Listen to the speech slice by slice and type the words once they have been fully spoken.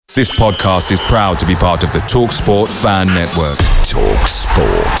This podcast is proud to be part of the TalkSport Fan Network.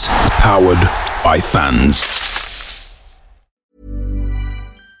 TalkSport. Powered by fans.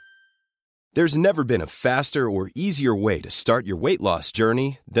 There's never been a faster or easier way to start your weight loss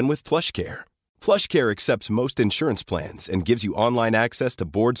journey than with PlushCare. PlushCare accepts most insurance plans and gives you online access to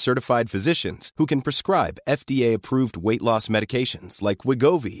board-certified physicians who can prescribe FDA-approved weight loss medications like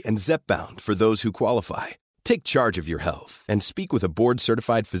Wegovy and Zepbound for those who qualify. Take charge of your health and speak with a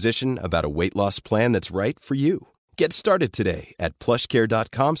board-certified physician about a weight loss plan that's right for you. Get started today at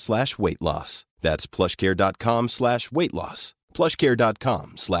plushcare.com/weight loss. That's plushcare.com/weight loss.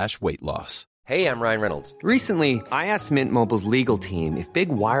 plushcare.com/weight loss. Hey, I'm Ryan Reynolds. Recently, I asked Mint Mobile's legal team if big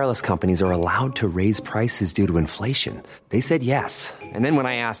wireless companies are allowed to raise prices due to inflation. They said yes. And then when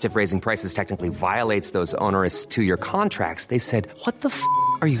I asked if raising prices technically violates those onerous two-year contracts, they said, "What the f***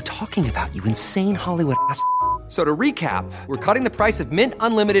 are you talking about, you insane Hollywood ass?" So to recap, we're cutting the price of Mint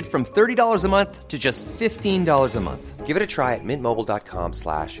Unlimited from $30 a month to just $15 a month. Give it a try at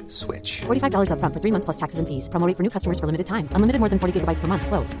mintmobile.com/switch. $45 up front for 3 months plus taxes and fees. Promo rate for new customers for limited time. Unlimited more than 40 gigabytes per month.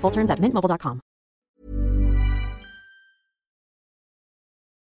 Slows full terms at mintmobile.com.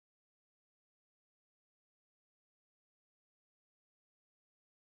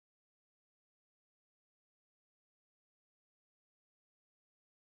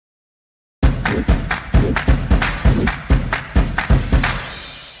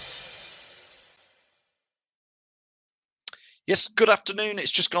 Yes, good afternoon.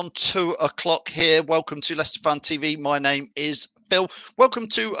 It's just gone 2 o'clock here. Welcome to Leicester Fan TV. My name is Phil. Welcome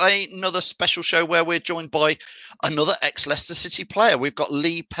to another special show where we're joined by another ex-Leicester City player. We've got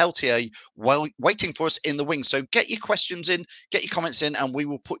Lee Peltier waiting for us in the wing. So get your questions in, get your comments in, and we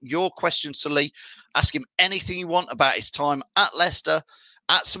will put your questions to Lee. Ask him anything you want about his time at Leicester,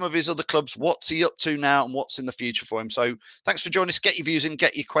 at some of his other clubs, what's he up to now and what's in the future for him. So thanks for joining us. Get your views in,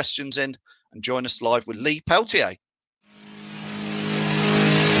 get your questions in, and join us live with Lee Peltier.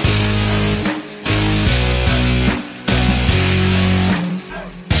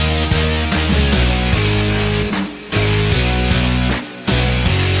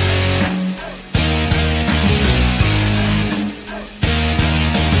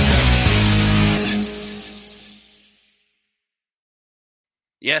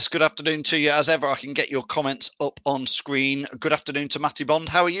 Yes, good afternoon to you. As ever, I can get your comments up on screen. Good afternoon to Matty Bond.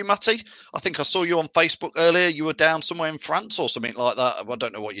 How are you, Matty? I think I saw you on Facebook earlier. You were down somewhere in France or something like that. I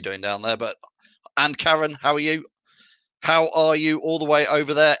don't know what you're doing down there, but... And Karen, how are you? How are you all the way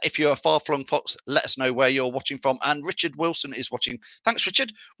over there? If you're a far-flung fox, let us know where you're watching from. And Richard Wilson is watching. Thanks,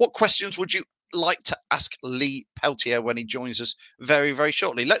 Richard. What questions would you like to ask Lee Peltier when he joins us very, very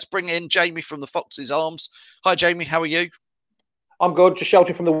shortly? Let's bring in Jamie from the Fox's Arms. Hi, Jamie. How are you? I'm good, just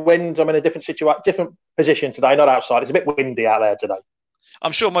sheltering from the wind. I'm in a different position today, not outside. It's a bit windy out there today.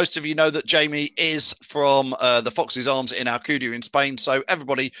 I'm sure most of you know that Jamie is from the Fox's Arms in Alcudia in Spain. So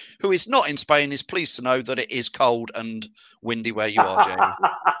everybody who is not in Spain is pleased to know that it is cold and windy where you are,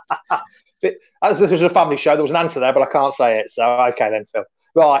 Jamie. As this was a family show, there was an answer there, but I can't say it. So, okay then, Phil.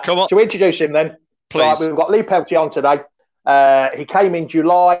 Right, come on. To introduce him then, please. Right, we've got Lee Peltier on today. He came in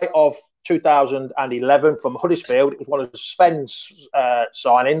July of 2011 from Huddersfield. It was one of Sven's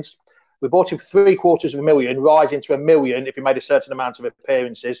signings. We bought him for $750,000, rising to $1 million if he made a certain amount of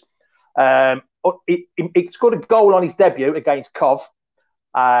appearances. He scored a goal on his debut against Cov.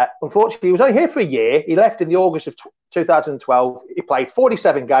 Unfortunately, he was only here for a year. He left in the August of 2012. He played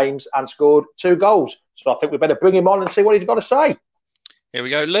 47 games and scored 2 goals. So I think we better bring him on and see what he's got to say. Here we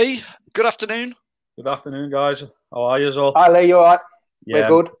go. Lee, good afternoon. Good afternoon, guys. How are you all? Hi, Lee. You all right? Yeah,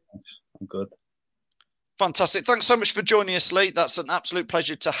 we're good. I'm good. Fantastic. Thanks so much for joining us, Lee. That's an absolute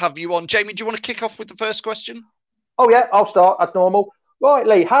pleasure to have you on. Jamie, do you want to kick off with the first question? Oh, yeah, I'll start as normal. Right,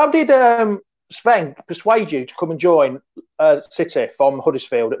 Lee, how did Sven persuade you to come and join City from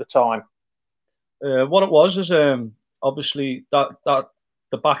Huddersfield at the time? What it was is obviously that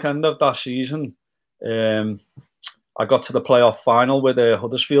the back end of that season, I got to the playoff final with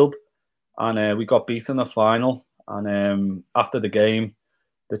Huddersfield, and we got beaten in the final. And after the game,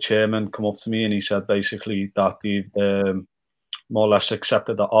 the chairman come up to me and he said basically that they've more or less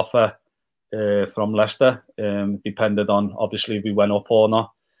accepted the offer from Leicester, depended on obviously if we went up or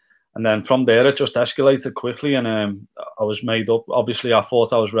not. And then from there, it just escalated quickly, and I was made up. Obviously, I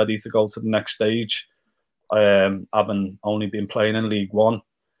thought I was ready to go to the next stage, having only been playing in League One.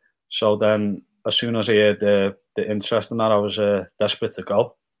 So then, as soon as I heard the interest in that, I was desperate to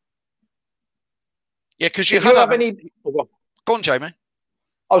go. Yeah, because you have any... Go on, Jamie.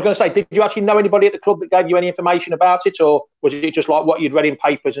 I was going to say, did you actually know anybody at the club that gave you any information about it, or was it just like what you'd read in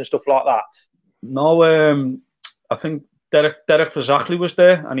papers and stuff like that? No, I think Derek Verzakli was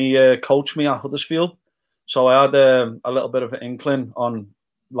there, and he coached me at Huddersfield. So I had a little bit of an inkling on,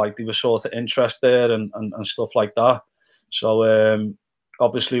 like, there was sort of interest there and stuff like that. So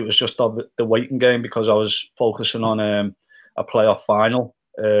obviously it was just the waiting game because I was focusing on a playoff final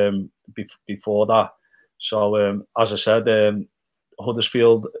before that. So as I said,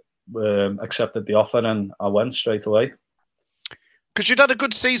 Huddersfield accepted the offer and I went straight away. Because you'd had a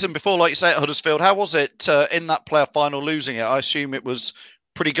good season before, like you say, at Huddersfield. How was it in that playoff final losing it? I assume it was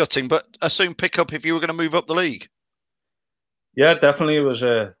pretty gutting, but assume pick up if you were going to move up the league. Yeah, definitely. It was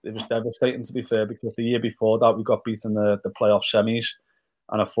devastating, to be fair, because the year before that we got beaten the playoff semis,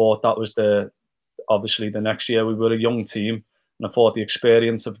 and I thought that was obviously the next year we were a young team, and I thought the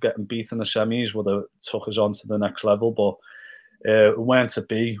experience of getting beaten the semis would have took us on to the next level, but it weren't to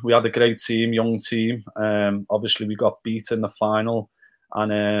be. We had a great team, young team. Obviously we got beat in the final,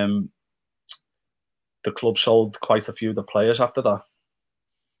 and the club sold quite a few of the players after that.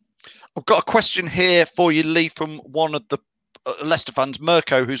 I've got a question here for you, Lee, from one of the Leicester fans,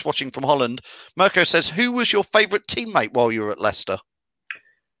 Mirko, who's watching from Holland. Mirko says, who was your favourite teammate while you were at Leicester?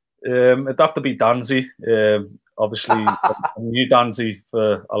 It'd have to be Danzy. Obviously, I knew Danzy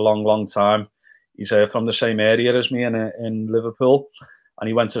for a long, long time. He's from the same area as me in Liverpool, and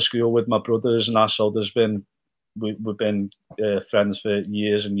he went to school with my brothers and that. So we've been friends for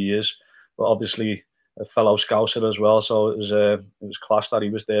years and years. But obviously, a fellow Scouser as well. So it was class that he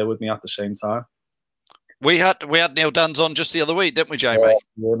was there with me at the same time. We had Neil Dans on just the other week, didn't we, Jamie?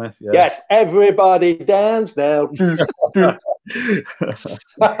 Yeah. Yes, everybody dance now. He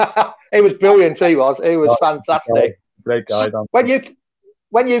was brilliant. He was fantastic. Great guy. So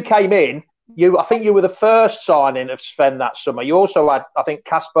when you came in, I think you were the first signing of Sven that summer. You also had, I think,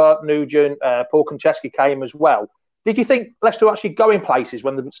 Kasper, Nugent, Paul Konchesky came as well. Did you think Leicester were actually going places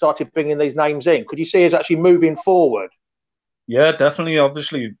when they started bringing these names in? Could you see us actually moving forward? Yeah, definitely.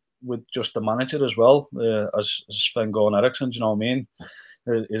 Obviously, with just the manager as well, as Sven-Göran Eriksson, do you know what I mean?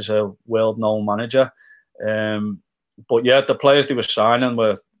 Is a world-known manager. But yeah, the players they were signing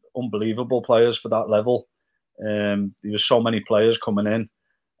were unbelievable players for that level. There were so many players coming in.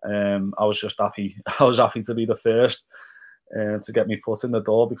 I was just happy. I was happy to be the first to get my foot in the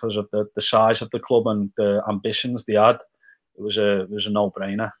door because of the size of the club and the ambitions they had. It was a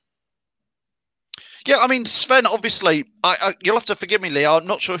no-brainer. Yeah, I mean, Sven, obviously, you'll have to forgive me, Lee. I'm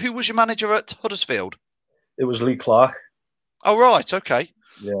not sure. Who was your manager at Huddersfield? It was Lee Clark. Oh, right. Okay.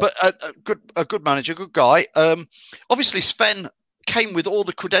 Yeah. But a good manager, good guy. Obviously, Sven came with all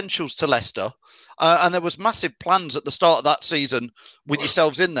the credentials to Leicester, and there was massive plans at the start of that season with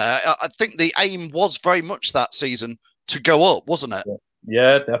yourselves in there. I think the aim was very much that season to go up, wasn't it?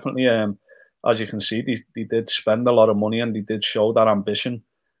 Yeah, definitely. As you can see, they did spend a lot of money and they did show that ambition.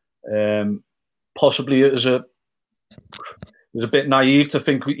 Possibly it was a bit naive to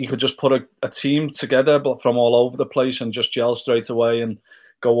think you could just put a team together, but from all over the place and just gel straight away and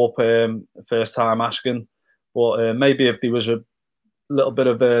go up first time asking. But maybe if there was a little bit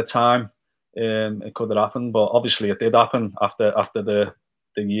of time, it could have happened. But obviously it did happen after the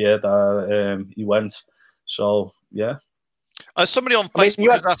year that he went. So yeah. Somebody on Facebook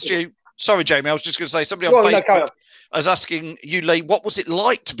has asked you. Sorry, Jamie. I was just going to say somebody on Facebook was asking you, Lee, what was it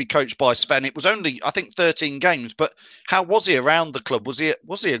like to be coached by Sven? It was only, I think, 13 games, but how was he around the club? Was he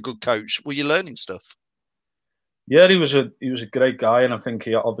a good coach? Were you learning stuff? Yeah, he was a great guy, and I think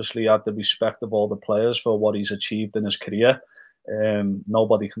he obviously had the respect of all the players for what he's achieved in his career.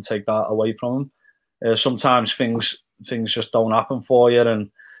 Nobody can take that away from him. Sometimes things just don't happen for you, and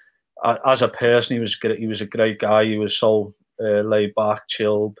as a person, he was a great guy. He was so laid back,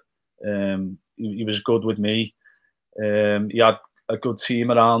 chilled. He was good with me. He had a good team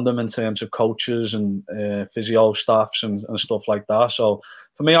around him in terms of coaches and physio staffs and stuff like that. So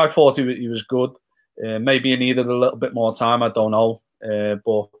for me, I thought he was good. Maybe he needed a little bit more time. I don't know,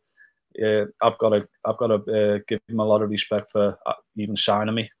 but I've got to give him a lot of respect for even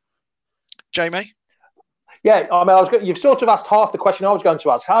signing me. Jamie? Yeah, I mean, you've sort of asked half the question I was going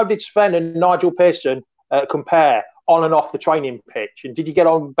to ask. How did Sven and Nigel Pearson compare on and off the training pitch? And did you get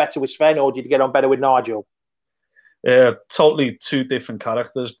on better with Sven or did you get on better with Nigel? Totally two different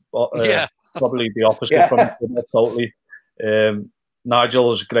characters. Yeah. Probably the opposite from each other, totally. Nigel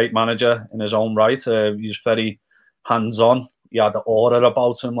was a great manager in his own right. He was very hands-on. He had the aura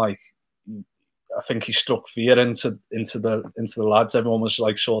about him. Like, I think he struck fear into the lads. Everyone was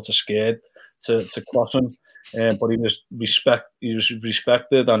like sort of scared to cross him. But he was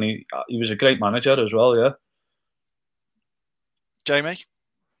respected, and he was a great manager as well. Yeah. Jamie?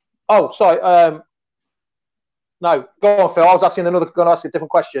 Oh, sorry. No, go on, Phil. I was going to ask a different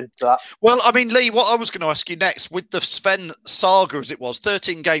question to that. Well, I mean, Lee, what I was going to ask you next, with the Sven saga as it was,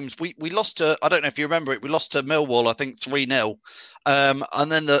 13 games, we lost to, I don't know if you remember it, we lost to Millwall, I think 3-0.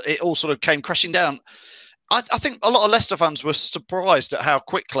 And then it all sort of came crashing down. I think a lot of Leicester fans were surprised at how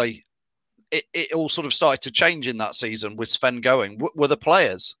quickly it all sort of started to change in that season with Sven going. Were the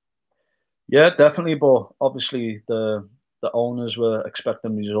players? Yeah, definitely. But obviously the owners were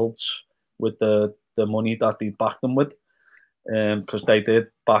expecting results with the money that they backed them with, because they did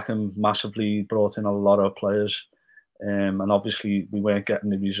back him massively, brought in a lot of players, and obviously we weren't getting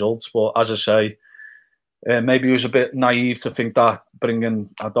the results. But as I say, maybe it was a bit naive to think that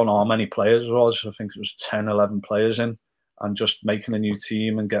bringing, I don't know how many players it was, I think it was 10, 11 players in, and just making a new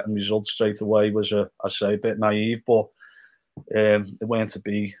team and getting results straight away was, a bit naive, but it weren't to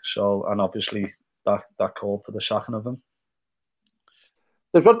be. So, and obviously that called for the sacking of him.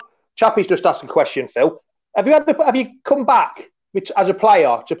 There's one, Chappie's just asked a question, Phil. Have you come back as a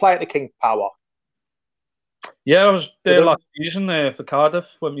player to play at the King Power? Yeah, I was there last season for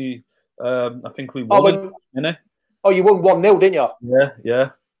Cardiff when we, I think we won. You won 1-0, didn't you? Yeah.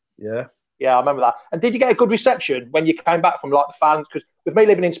 Yeah, I remember that. And did you get a good reception when you came back from like the fans? Because with me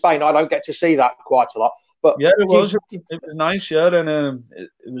living in Spain, I don't get to see that quite a lot. But yeah, it was nice, yeah, and it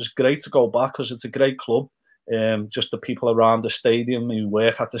was great to go back because it's a great club. Just the people around the stadium who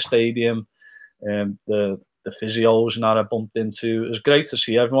work at the stadium, the physios and that I bumped into. It was great to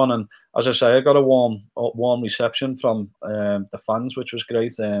see everyone, and as I say, I got a warm reception from the fans, which was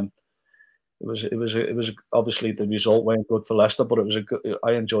great. It was obviously the result weren't good for Leicester, but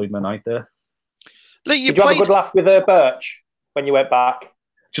I enjoyed my night there. Lee, did you have a good laugh with Birch when you went back?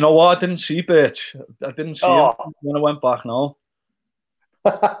 Do you know what? I didn't see Birch. I didn't see him when I went back. No,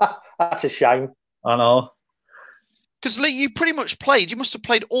 that's a shame. I know. Because Lee, you pretty much played. You must have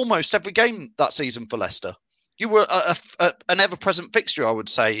played almost every game that season for Leicester. You were an ever-present fixture, I would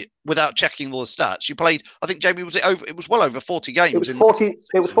say, without checking all the stats. You played. I think Jamie was it over. It was well over 40 games. It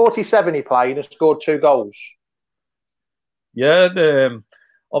was 47 he played and scored 2 goals. Yeah,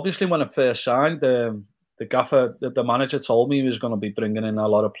 obviously when I first signed, the gaffer, the manager told me he was going to be bringing in a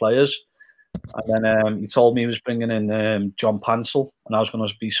lot of players, and then he told me he was bringing in John Pansel, and I was going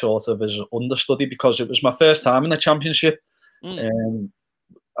to be sort of his understudy because it was my first time in the Championship, and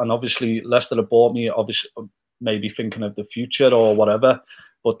obviously Leicester had bought me, obviously maybe thinking of the future or whatever,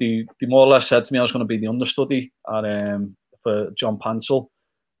 but they more or less said to me I was going to be the understudy for John Pansel,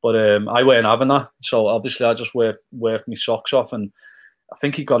 but I weren't having that, so obviously I just worked my socks off, and I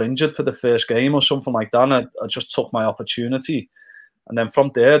think he got injured for the first game or something like that, and I just took my opportunity. And then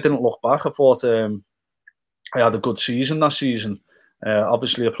from there, I didn't look back. I thought I had a good season that season.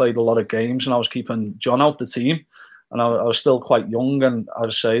 Obviously, I played a lot of games, and I was keeping John out the team. And I was still quite young, and I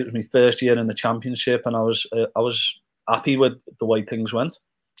would say it was my first year in the Championship, and I was happy with the way things went.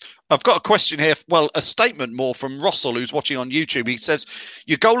 I've got a question here. Well, a statement more from Russell, who's watching on YouTube. He says,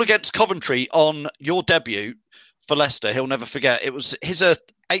 your goal against Coventry on your debut for Leicester, he'll never forget. It was his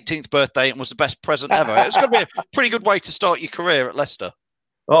 18th birthday and was the best present ever. It's going to be a pretty good way to start your career at Leicester.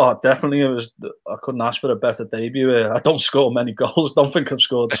 Oh, definitely. It was. I couldn't ask for a better debut. I don't score many goals. Don't think I've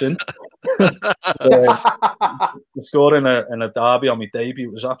scored since. Scoring in a derby on my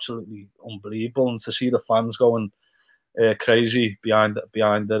debut was absolutely unbelievable, and to see the fans going crazy behind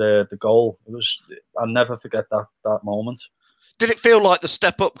the goal, it was. I'll never forget that moment. Did it feel like the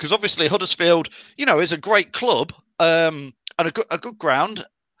step up? Because obviously Huddersfield, is a great club and a good ground.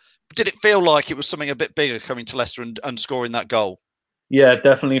 Did it feel like it was something a bit bigger coming to Leicester and scoring that goal? Yeah,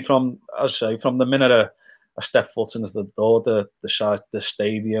 definitely. From the minute I stepped foot into the door, the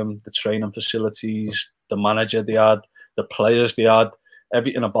stadium, the training facilities, the manager they had, the players they had,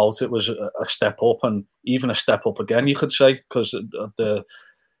 everything about it was a step up, and even a step up again, you could say, because the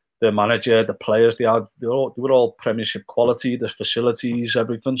manager, the players they had, they were all Premiership quality, the facilities,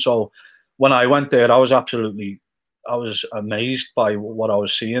 everything. So when I went there, I was amazed by what I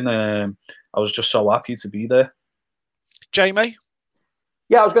was seeing. I was just so happy to be there. Jamie?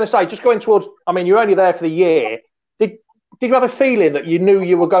 Yeah, I was going to say, just going towards, you're only there for the year. Did you have a feeling that you knew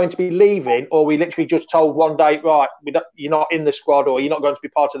you were going to be leaving, or were we literally just told one day, right, you're not in the squad, or you're not going to be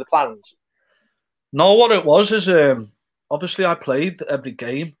part of the plans? No, what it was is, obviously I played every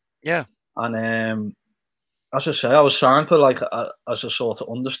game. Yeah. And as I say, I was signed for as a sort of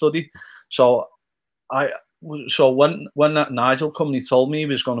understudy. So when that Nigel company told me he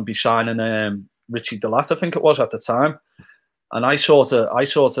was going to be signing Richie Delat, I think it was at the time, and I sort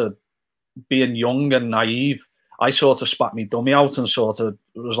of being young and naive, I sort of spat me dummy out and sort of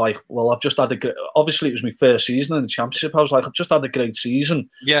was like, well, I've just had obviously it was my first season in the Championship. I was like, I've just had a great season.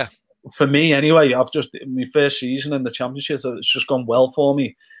 Yeah. for me anyway, I've just my first season in the Championship, it's just gone well for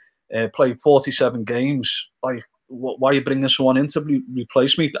me. Played 47 games. Like, why are you bringing someone in to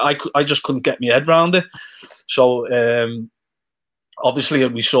replace me? I just couldn't get my head around it. So obviously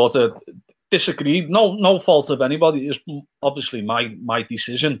we sort of disagreed. No fault of anybody. It's obviously my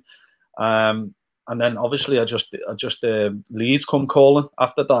decision. And then obviously I just Leeds come calling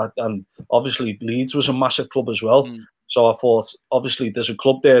after that, and obviously Leeds was a massive club as well. So I thought, obviously there's a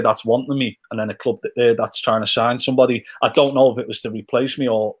club there that's wanting me, and then a club there that's trying to sign somebody. I don't know if it was to replace me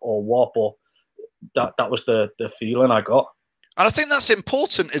or what, but that was the feeling I got. And I think that's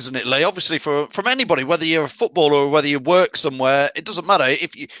important, isn't it, Lee? Obviously, from anybody, whether you're a footballer or whether you work somewhere, it doesn't matter.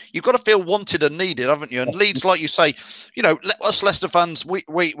 If you've got to feel wanted and needed, haven't you? And Leeds, like you say, us Leicester fans,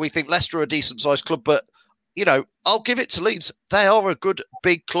 we think Leicester are a decent sized club, but I'll give it to Leeds. They are a good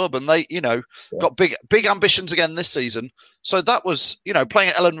big club, and they got big ambitions again this season. So that was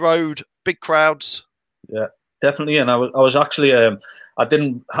playing at Ellen Road, big crowds. Yeah, definitely. And I was actually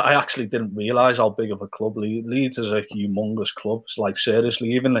I actually didn't realise how big of a club Leeds is. A humongous club. It's like,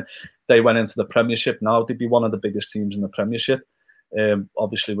 seriously, even if they went into the Premiership now, they'd be one of the biggest teams in the Premiership.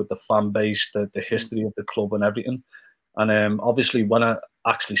 Obviously with the fan base, the history of the club and everything. And obviously when I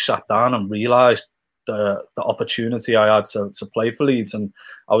actually sat down and realised the opportunity I had to play for Leeds, and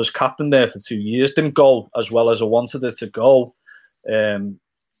I was captain there for 2 years, didn't go as well as I wanted it to go.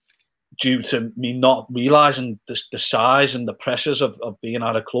 Due to me not realising the size and the pressures of being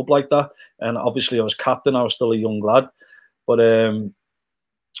at a club like that. And obviously I was captain, I was still a young lad. But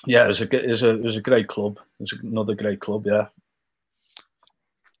yeah, it was a great club. It's another great club, yeah.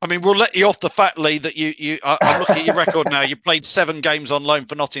 I mean, we'll let you off the fact, Lee, that I'm looking at your record now. You played 7 games on loan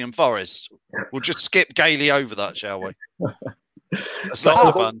for Nottingham Forest. We'll just skip gaily over that, shall we? As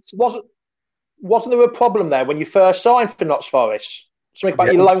Leicester fans. Wasn't there a problem there when you first signed for Notts Forest? Something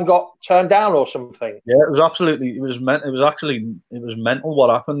about your loan got turned down or something? Yeah, it was absolutely. It was mental what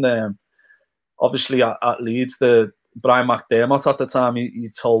happened there. Obviously, at Leeds, the Brian McDermott at the time, he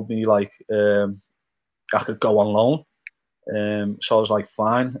told me like I could go on loan. So I was like,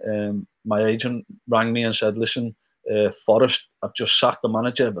 fine. My agent rang me and said, listen, Forest, I've just sacked the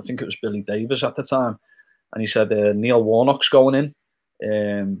manager. I think it was Billy Davies at the time, and he said Neil Warnock's going in,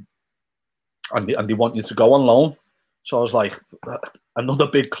 and they want you to go on loan. So I was like, another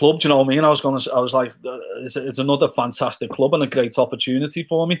big club, do you know what I mean? I was like, it's another fantastic club and a great opportunity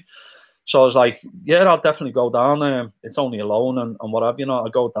for me. So I was like, yeah, I'll definitely go down. It's only a loan and whatever, I'll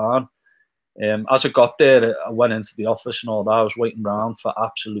go down. As I got there, I went into the office and all that. I was waiting around for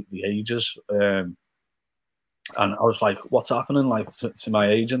absolutely ages. And I was like, what's happening? Like to my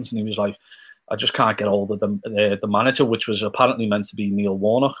agent, and he was like, I just can't get hold of the manager, which was apparently meant to be Neil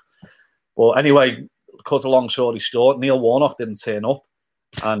Warnock. But anyway, cut a long story short, Neil Warnock didn't turn up,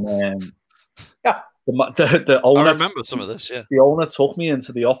 and the owner. I remember some of this. Yeah, the owner took me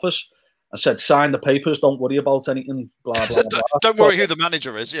into the office and said, "Sign the papers. Don't worry about anything. Blah blah blah." Don't worry who the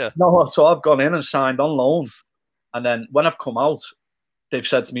manager is. Yeah. No, so I've gone in and signed on loan, and then when I've come out, they've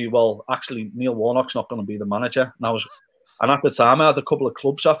said to me, "Well, actually, Neil Warnock's not going to be the manager." And at the time, I had a couple of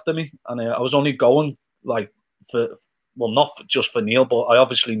clubs after me, and I was only going like for. Well, not just for Neil, but I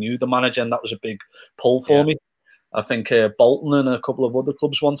obviously knew the manager, and that was a big pull for me. I think Bolton and a couple of other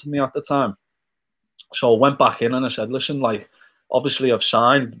clubs wanted me at the time. So I went back in and I said, listen, like, obviously I've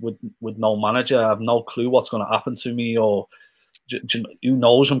signed with no manager. I have no clue what's going to happen to me, or who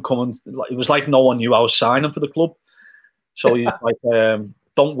knows I'm coming. It was like no one knew I was signing for the club. So he's like,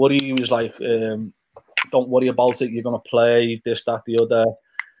 don't worry. He was like, don't worry about it. You're going to play this, that, the other.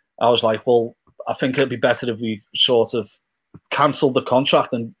 I was like, well, I think it'd be better if we sort of cancel the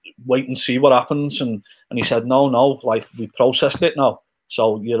contract and wait and see what happens. And he said, no, like we processed it now.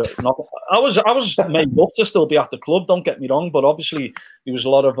 So you're not. I was made up to still be at the club. Don't get me wrong, but obviously there was a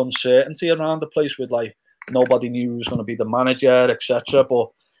lot of uncertainty around the place with like nobody knew who was going to be the manager, etc. But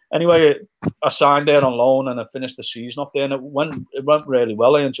anyway, I signed there on loan and I finished the season off there, and it went really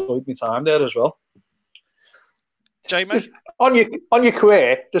well. I enjoyed my time there as well. Jamie, on your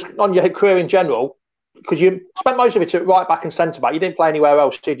career, just on your career in general, because you spent most of it at right back and centre back. You didn't play anywhere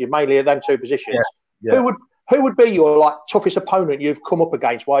else, did you? Mainly at them two positions. Yeah. Who would be your like toughest opponent you've come up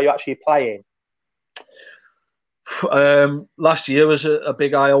against while you're actually playing? Last year was a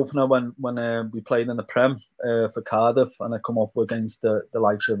big eye opener when we played in the Prem for Cardiff, and I come up against the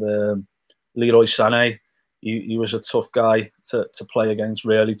likes of Leroy Sané. He was a tough guy to play against,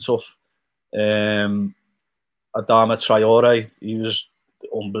 really tough. Adama Traore, he was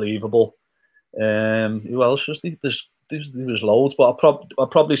unbelievable. Who else was there? There was loads, but I'll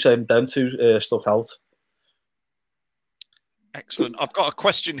probably say them two stuck out. Excellent. I've got a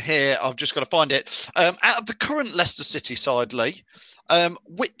question here. I've just got to find it. Out of the current Leicester City side, Lee,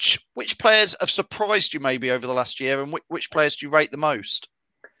 which players have surprised you maybe over the last year, and which players do you rate the most?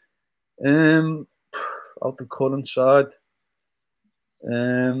 Out the current side,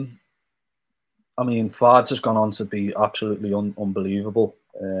 I mean, Fards has gone on to be absolutely unbelievable.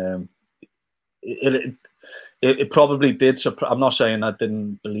 It probably did. I'm not saying I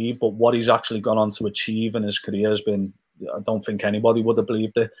didn't believe, but what he's actually gone on to achieve in his career has been, I don't think anybody would have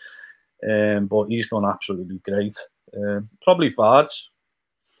believed it. But he's done absolutely great. Probably Fards.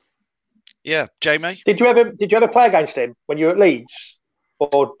 Yeah, Jamie. Did you ever play against him when you were at Leeds?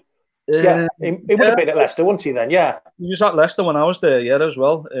 Or yeah, he would have been at Leicester, wouldn't he? Then, yeah. He was at Leicester when I was there, yeah, as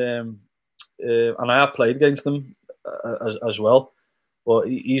well. And I have played against him as well. But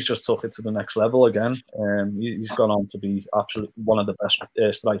he's just took it to the next level again. He's gone on to be absolutely one of the best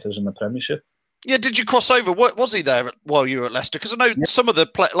strikers in the Premiership. Yeah, did you cross over? Was he there while you were at Leicester? Because I know some of the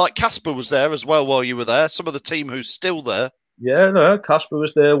like Casper was there as well while you were there. Some of the team who's still there. Yeah, no, Casper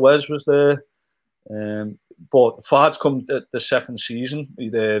was there. Wes was there. But Fards come the second season.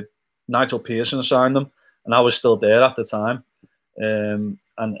 Nigel Pearson signed him, and I was still there at the time. And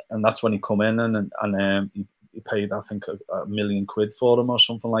that's when he come in and he paid, I think, £1 million for him or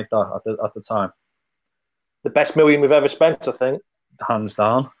something like that at the time. The best million we've ever spent, I think. Hands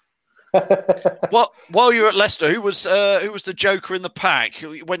down. Well, while you were at Leicester, who was the joker in the pack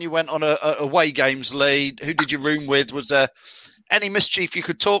when you went on a away games lead? Who did you room with? Was there any mischief you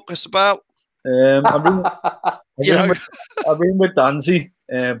could talk us about? I room with Danzy,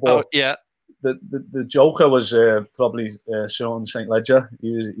 but yeah. The joker was probably Sean St. Ledger.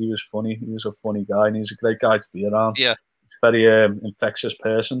 He was funny. He was a funny guy, and he was a great guy to be around. Yeah, he's a very infectious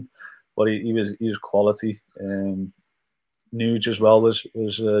person, but he was quality. Nuge as well was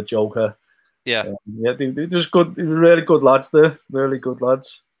a joker. Yeah, there was good, really good lads there. Really good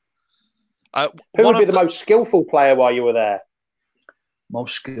lads. Who would be the most skillful player while you were there?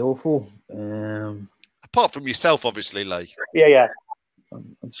 Most skillful, apart from yourself, obviously, Lee. Yeah.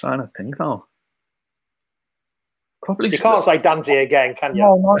 I'm trying to think now. Probably you can't say Danzy again, can you?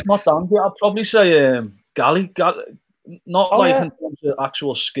 No, not Danzy. I'd probably say Gally. Not in terms of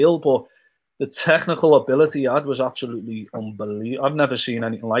actual skill, but the technical ability he had was absolutely unbelievable. I've never seen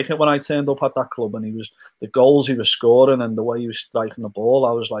anything like it when I turned up at that club, and the goals he was scoring and the way he was striking the ball.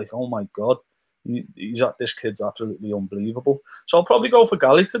 I was like, oh my God, this kid's absolutely unbelievable. So I'll probably go for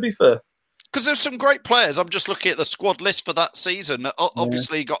Gally, to be fair. Because there's some great players. I'm just looking at the squad list for that season.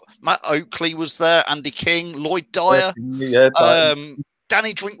 Obviously, you got Matt Oakley was there, Andy King, Lloyd Dyer,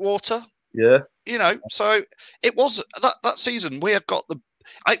 Danny Drinkwater. Yeah. So it was that season we had got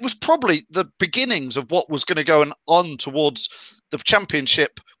it was probably the beginnings of what was going to go on towards the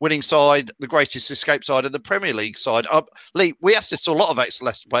Championship winning side, the Greatest Escape side, and the Premier League side. Lee, we asked this to a lot of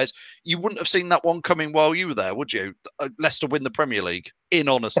ex-Leicester players. You wouldn't have seen that one coming while you were there, would you? Leicester win the Premier League, in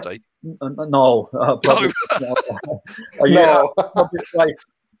honesty. No. No. Like,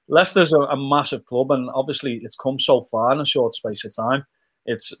 Leicester's a massive club, and obviously it's come so far in a short space of time.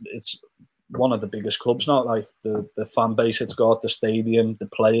 It's one of the biggest clubs now. Like the fan base it's got, the stadium, the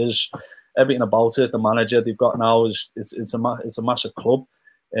players, everything about it. The manager they've got now it's a massive club.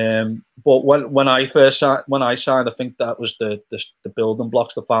 But when I signed, I think that was the building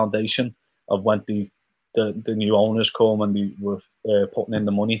blocks, the foundation of when the new owners come and they were putting in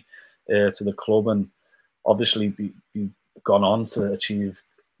the money to the club, and obviously they've gone on to achieve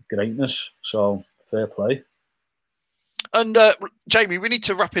greatness. So fair play. And Jamie, we need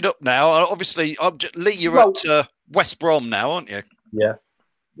to wrap it up now. Obviously, Lee, you're at West Brom now, aren't you? Yeah.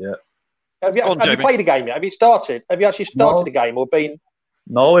 Have you played a game yet? Have you started? Have you actually started a game or been?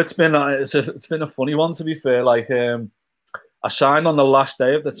 No, it's been a funny one, to be fair. Like I signed on the last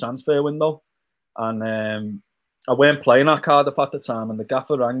day of the transfer window, and I weren't playing at Cardiff at the time, and the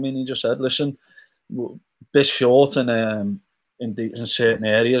gaffer rang me and he just said, "Listen, bit short in certain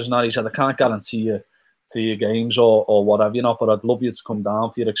areas," and he said, "I can't guarantee you to your games or whatever, but I'd love you to come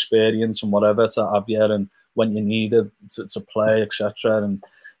down for your experience and whatever to have you and when you needed to play, etc." And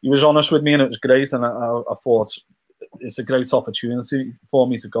he was honest with me, and it was great. And I thought it's a great opportunity for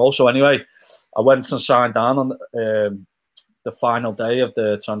me to go. So anyway, I went and signed down on the final day of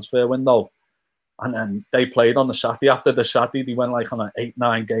the transfer window, and then they played on the Saturday. After the Saturday, they went like on an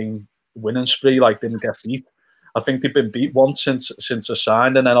 8-9 game winning spree, like didn't get beat. I think they've been beat once since I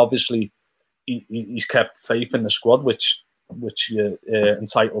signed, and then obviously he's kept faith in the squad, which you're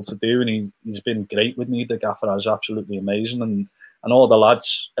entitled to do, and he's been great with me. The gaffer is absolutely amazing, and all the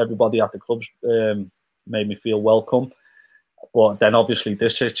lads, everybody at the clubs made me feel welcome. But then obviously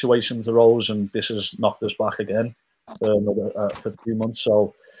this situation's arose, and this has knocked us back again. for 2 months.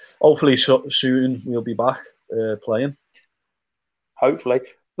 So hopefully soon we'll be back playing. Hopefully.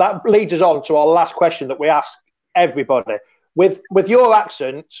 That leads us on to our last question that we ask everybody. With your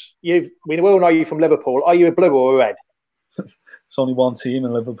accent, we all know you from Liverpool. Are you a blue or a red? It's only one team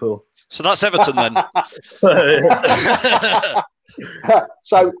in Liverpool. So that's Everton then.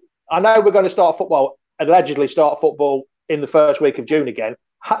 So I know we're going to allegedly start football in the first week of June again.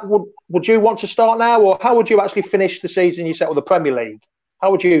 Would you want to start now, or how would you actually finish the season you set with the Premier League?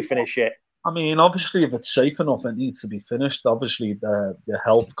 How would you finish it? I mean, obviously, if it's safe enough, it needs to be finished. Obviously, the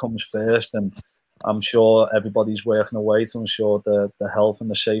health comes first, and I'm sure everybody's working away to ensure the health and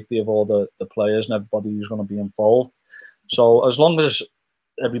the safety of all the players and everybody who's going to be involved. So as long as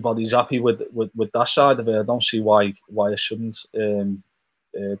everybody's happy with that side of it, I don't see why it shouldn't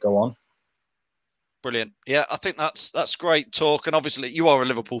go on. Brilliant. Yeah, I think that's great talk. And obviously, you are a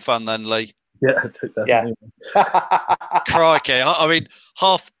Liverpool fan then, Lee. Yeah, definitely. Crikey. I mean,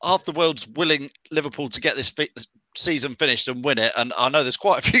 half the world's willing Liverpool to get this season finished and win it. And I know there's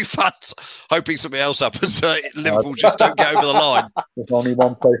quite a few fans hoping something else happens. Liverpool just don't get over the line. There's only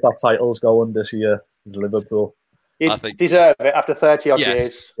one place that title's going this year, is Liverpool. I think deserve it after 30 odd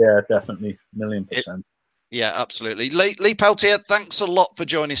years. Yeah, definitely. 1,000,000%. Yeah, absolutely. Lee Peltier, thanks a lot for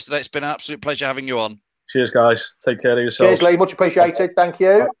joining us today. It's been an absolute pleasure having you on. Cheers, guys. Take care of yourselves. Cheers, Lee. Much appreciated. Thank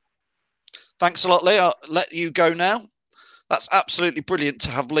you. Thanks a lot, Lee. I'll let you go now. That's absolutely brilliant to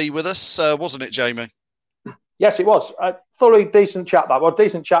have Lee with us, wasn't it, Jamie? Yes, it was. A thoroughly decent chat, that was.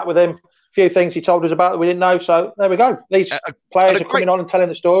 Decent chat with him. A few things he told us about that we didn't know. So there we go. These players are coming on and telling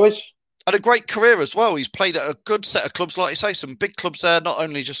the stories. And a great career as well. He's played at a good set of clubs, like you say, some big clubs there, not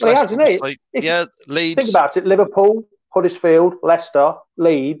only just Leicester. Yeah, Leeds. Think about it. Liverpool, Huddersfield, Leicester,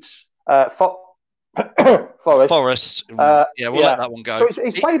 Leeds, Forest. Let that one go. So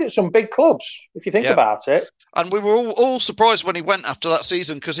he's played at some big clubs, if you think about it. And we were all surprised when he went after that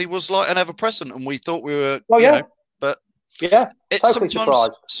season because he was like an ever-present and we thought we were, totally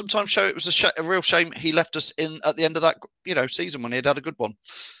surprised. Sometimes it was a real shame he left us at the end of that, season when he had a good one.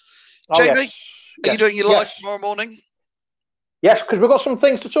 Jamie, are you doing your live tomorrow morning? Yes, because we've got some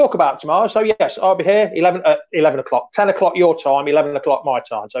things to talk about tomorrow. So, yes, I'll be here 11 o'clock, 10 o'clock your time, 11 o'clock my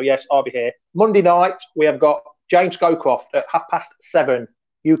time. So, yes, I'll be here. Monday night, we have got James Scowcroft at 7:30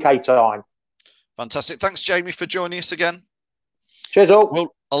 UK time. Fantastic. Thanks, Jamie, for joining us again. Cheers, all.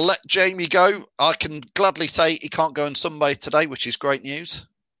 Well, I'll let Jamie go. I can gladly say he can't go on Sunday today, which is great news.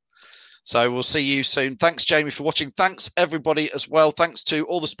 So we'll see you soon. Thanks, Jamie, for watching. Thanks, everybody, as well. Thanks to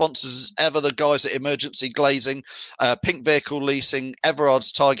all the sponsors as ever, the guys at Emergency Glazing, Pink Vehicle Leasing,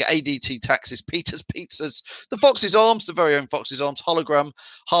 Everard's Tiger, ADT Taxis, Peter's Pizzas, the Fox's Arms, the very own Fox's Arms, Hologram,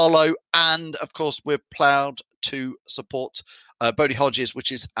 Harlow, and, of course, we're proud to support Bodie Hodges,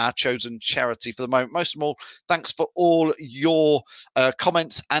 which is our chosen charity for the moment. Most of all, thanks for all your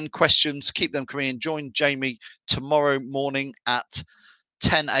comments and questions. Keep them coming in. Join Jamie tomorrow morning at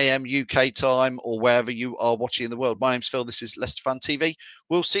 10 a.m. UK time or wherever you are watching in the world. My name's Phil. This is Leicester Fan TV.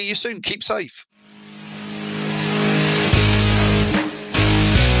 We'll see you soon. Keep safe.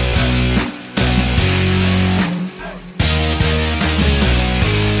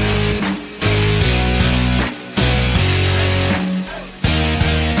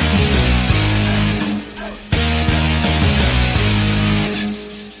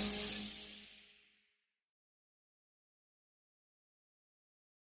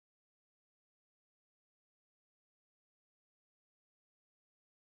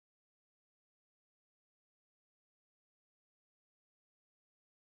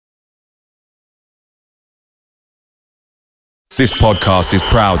 This podcast is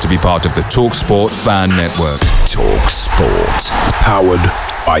proud to be part of the TalkSport Fan Network. TalkSport. Powered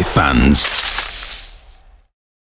by fans.